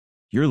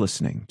You're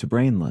listening to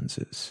Brain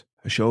Lenses,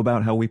 a show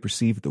about how we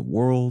perceive the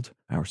world,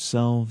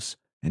 ourselves,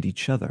 and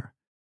each other.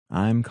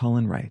 I'm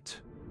Colin Wright.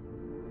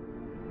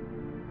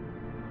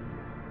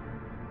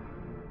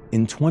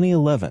 In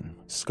 2011,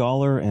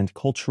 scholar and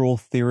cultural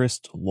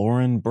theorist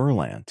Lauren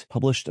Berlant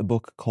published a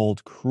book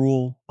called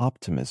Cruel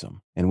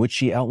Optimism, in which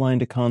she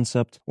outlined a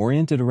concept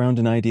oriented around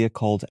an idea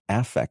called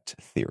affect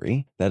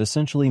theory that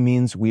essentially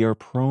means we are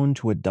prone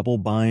to a double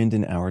bind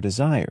in our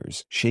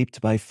desires, shaped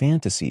by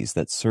fantasies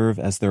that serve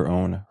as their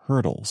own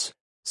hurdles.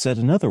 Said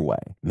another way,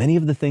 many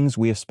of the things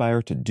we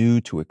aspire to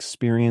do, to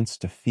experience,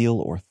 to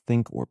feel or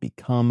think or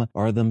become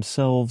are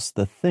themselves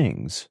the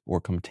things, or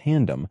come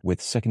tandem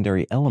with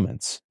secondary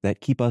elements,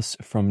 that keep us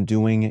from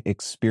doing,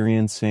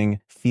 experiencing,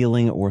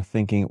 feeling or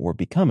thinking or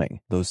becoming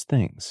those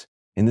things.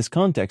 In this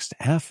context,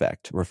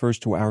 affect refers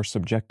to our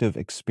subjective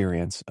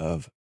experience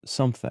of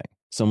something.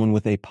 Someone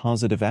with a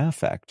positive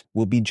affect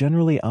will be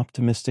generally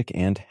optimistic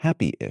and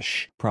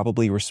happy-ish,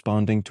 probably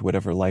responding to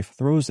whatever life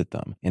throws at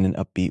them in an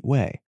upbeat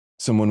way.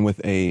 Someone with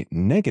a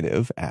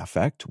negative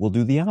affect will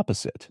do the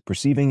opposite,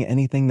 perceiving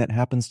anything that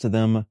happens to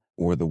them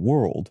or the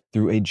world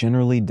through a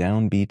generally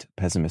downbeat,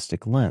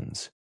 pessimistic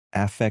lens.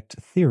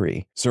 Affect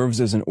theory serves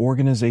as an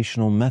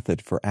organizational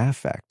method for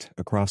affect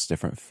across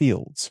different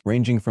fields,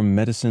 ranging from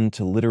medicine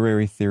to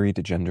literary theory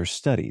to gender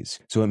studies,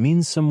 so it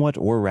means somewhat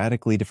or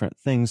radically different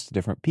things to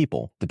different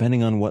people,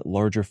 depending on what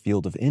larger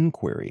field of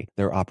inquiry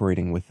they're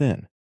operating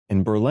within.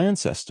 In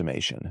Berlant's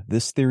estimation,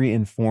 this theory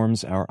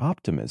informs our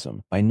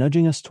optimism by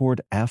nudging us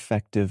toward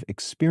affective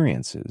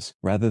experiences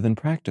rather than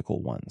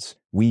practical ones.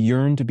 We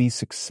yearn to be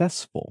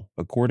successful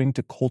according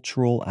to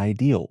cultural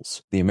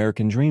ideals, the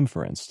American dream,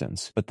 for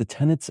instance, but the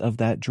tenets of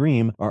that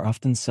dream are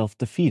often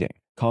self-defeating,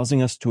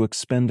 causing us to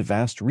expend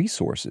vast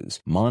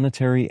resources,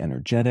 monetary,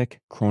 energetic,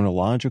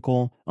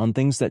 chronological, on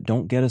things that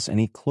don't get us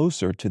any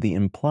closer to the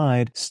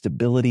implied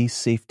stability,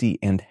 safety,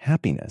 and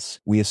happiness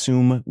we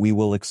assume we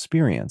will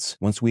experience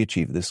once we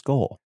achieve this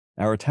goal.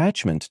 Our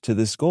attachment to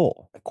this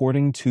goal,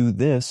 according to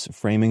this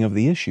framing of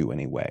the issue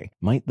anyway,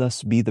 might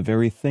thus be the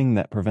very thing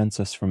that prevents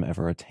us from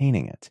ever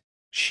attaining it.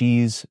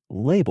 She's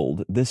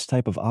labeled this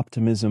type of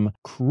optimism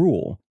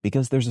cruel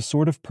because there's a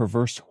sort of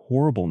perverse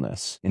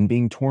horribleness in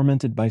being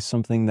tormented by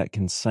something that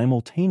can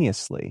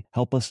simultaneously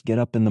help us get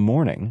up in the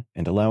morning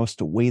and allow us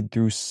to wade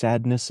through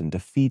sadness and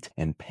defeat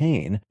and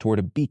pain toward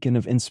a beacon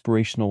of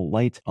inspirational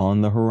light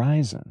on the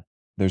horizon.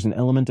 There's an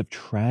element of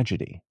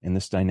tragedy in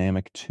this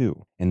dynamic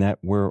too, in that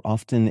we're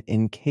often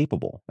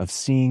incapable of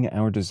seeing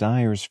our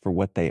desires for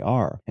what they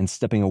are and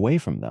stepping away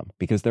from them,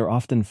 because they're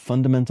often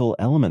fundamental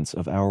elements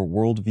of our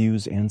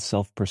worldviews and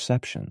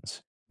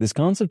self-perceptions. This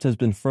concept has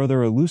been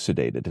further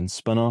elucidated and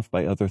spun off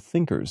by other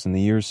thinkers in the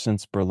years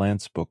since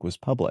Berlant's book was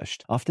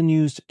published, often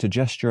used to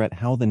gesture at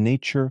how the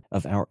nature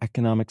of our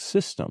economic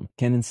system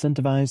can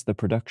incentivize the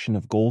production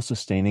of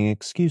goal-sustaining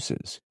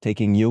excuses,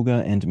 taking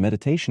yoga and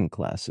meditation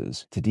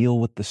classes to deal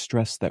with the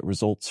stress that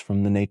results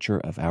from the nature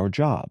of our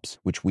jobs,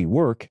 which we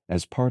work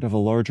as part of a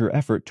larger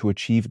effort to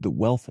achieve the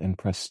wealth and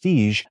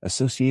prestige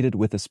associated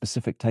with a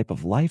specific type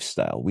of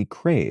lifestyle we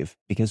crave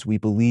because we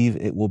believe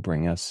it will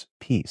bring us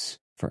peace,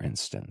 for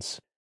instance.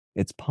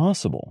 It's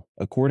possible,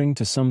 according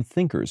to some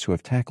thinkers who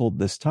have tackled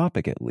this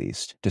topic at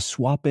least, to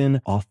swap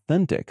in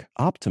authentic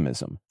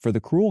optimism for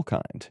the cruel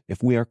kind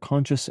if we are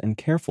conscious and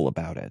careful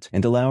about it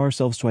and allow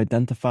ourselves to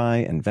identify,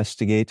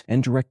 investigate,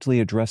 and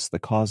directly address the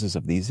causes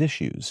of these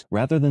issues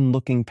rather than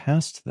looking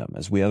past them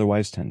as we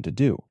otherwise tend to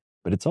do.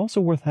 But it's also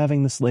worth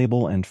having this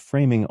label and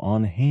framing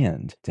on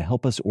hand to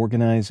help us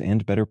organize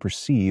and better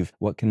perceive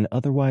what can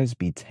otherwise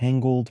be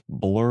tangled,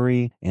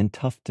 blurry, and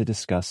tough to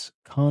discuss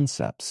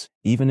concepts,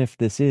 even if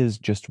this is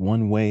just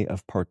one way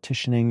of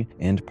partitioning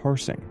and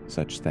parsing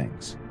such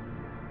things.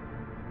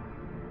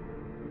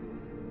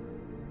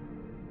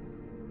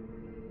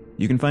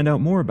 You can find out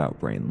more about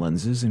Brain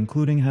Lenses,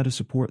 including how to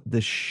support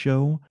this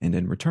show, and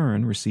in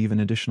return receive an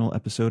additional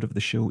episode of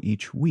the show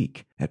each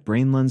week at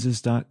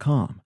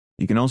brainlenses.com.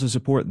 You can also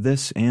support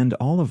this and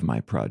all of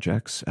my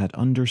projects at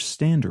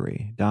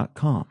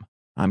understandery.com.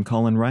 I'm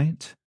Colin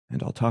Wright,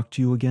 and I'll talk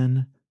to you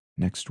again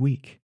next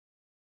week.